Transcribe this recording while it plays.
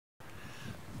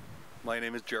My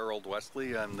name is Gerlad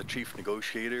Wesley. I'm the chief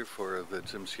negotiator for the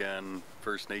Tsimshian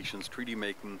First Nations treaty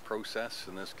making process,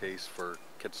 in this case for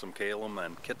Kitsum-Kalem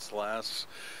and Kitsalas.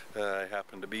 I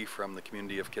happen to be from the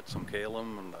community of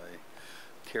Kitsum-Kalem and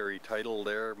I carry title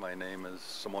there. My name is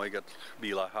Samoygat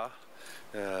Bilaha,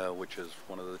 which is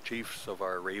one of the chiefs of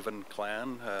our Raven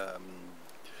clan.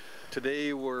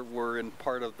 Today we're in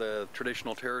part of the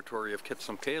traditional territory of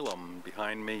Kitsum-Kalem.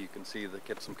 Behind me you can see the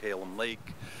Kitsum-Kalem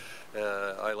Lake.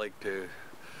 I like to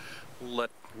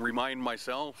remind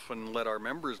myself and let our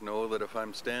members know that if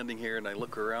I'm standing here and I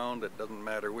look around, it doesn't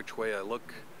matter which way I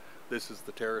look, this is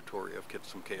the territory of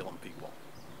Kitsum-Kalem people.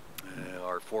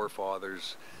 Our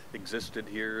forefathers existed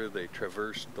here. They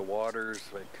traversed the waters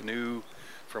by canoe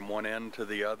from one end to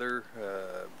the other.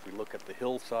 We look at the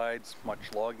hillsides,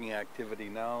 much logging activity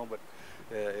now, but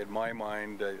in my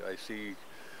mind I see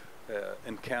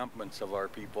encampments of our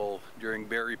people during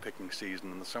berry picking season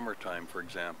in the summertime, for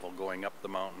example, going up the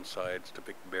mountainsides to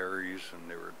pick berries, and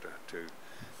they were to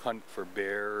hunt for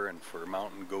bear and for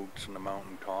mountain goats in the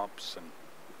mountain tops. And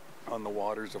on the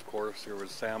waters, of course, there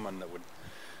was salmon that would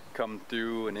come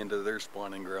through and into their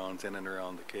spawning grounds in and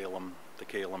around the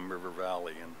Kalem River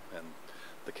Valley, and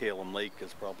the Kalem Lake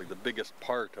is probably the biggest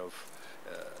part of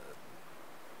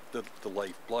the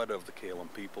lifeblood of the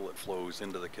Kalem people. It flows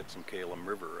into the Kitsum-Kalem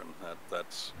River, and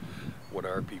that's what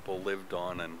our people lived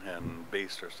on and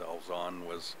based ourselves on,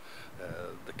 was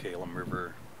the Kalem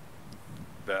River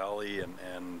Valley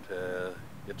and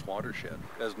its watershed.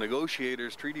 As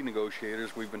negotiators, treaty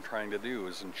negotiators, we've been trying to do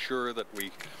is ensure that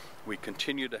we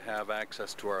continue to have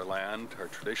access to our land, our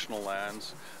traditional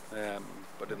lands,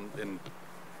 but in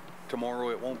tomorrow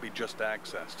it won't be just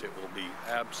access, it will be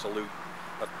absolute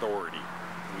authority.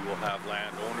 We will have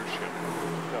land ownership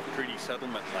of treaty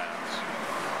settlement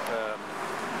lands.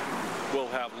 We'll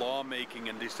have lawmaking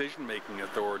and decision-making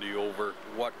authority over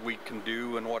what we can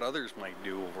do and what others might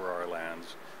do over our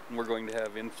lands. And we're going to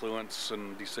have influence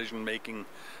and decision-making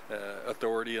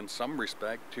authority in some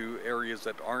respect to areas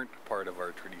that aren't part of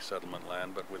our treaty settlement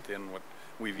land, but within what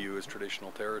we view as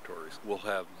traditional territories. We'll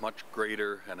have much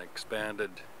greater and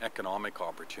expanded economic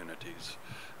opportunities.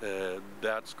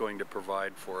 That's going to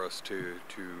provide for us to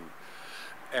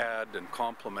add and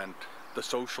complement the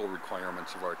social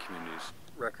requirements of our communities.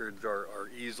 Records are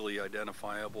easily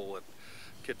identifiable at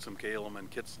Kitsum-Kalem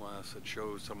and Kitsalas. It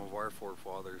shows some of our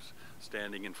forefathers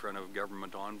standing in front of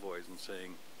government envoys and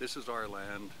saying, this is our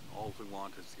land, all we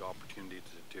want is the opportunity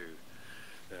to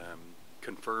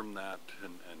confirm that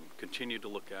and continue to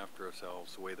look after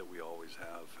ourselves the way that we always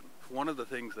have. And one of the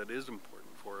things that is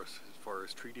important for us as far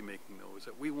as treaty making though is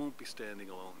that we won't be standing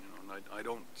alone. And I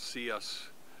don't see us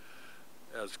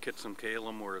as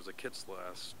Kitsum-Kalem or as a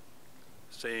Kitsalas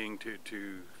saying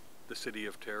to the city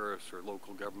of Terrace or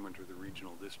local government or the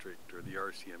regional district or the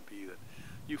RCMP that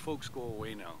you folks go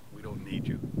away now, we don't need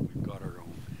you, we've got our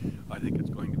own. I think it's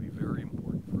going to be very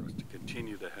important for us to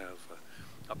continue to have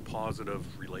a positive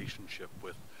relationship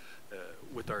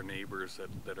with our neighbors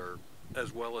that are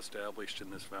as well established in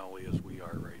this valley as we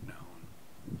are right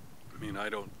now. I mean, I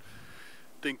don't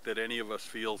think that any of us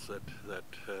feels that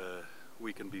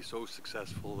we can be so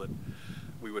successful that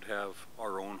we would have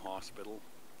our own hospital,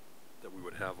 that we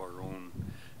would have our own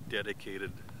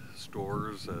dedicated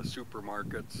stores,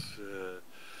 supermarkets.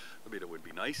 I mean, it would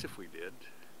be nice if we did,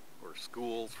 or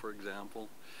schools, for example.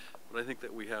 But I think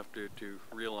that we have to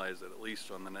realize that at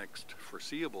least on the next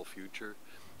foreseeable future,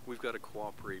 we've got to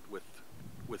cooperate with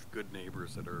good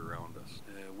neighbors that are around us.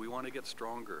 We want to get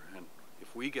stronger, and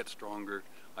if we get stronger,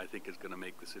 I think it's going to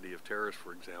make the city of Terrace,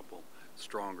 for example,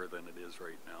 stronger than it is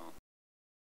right now.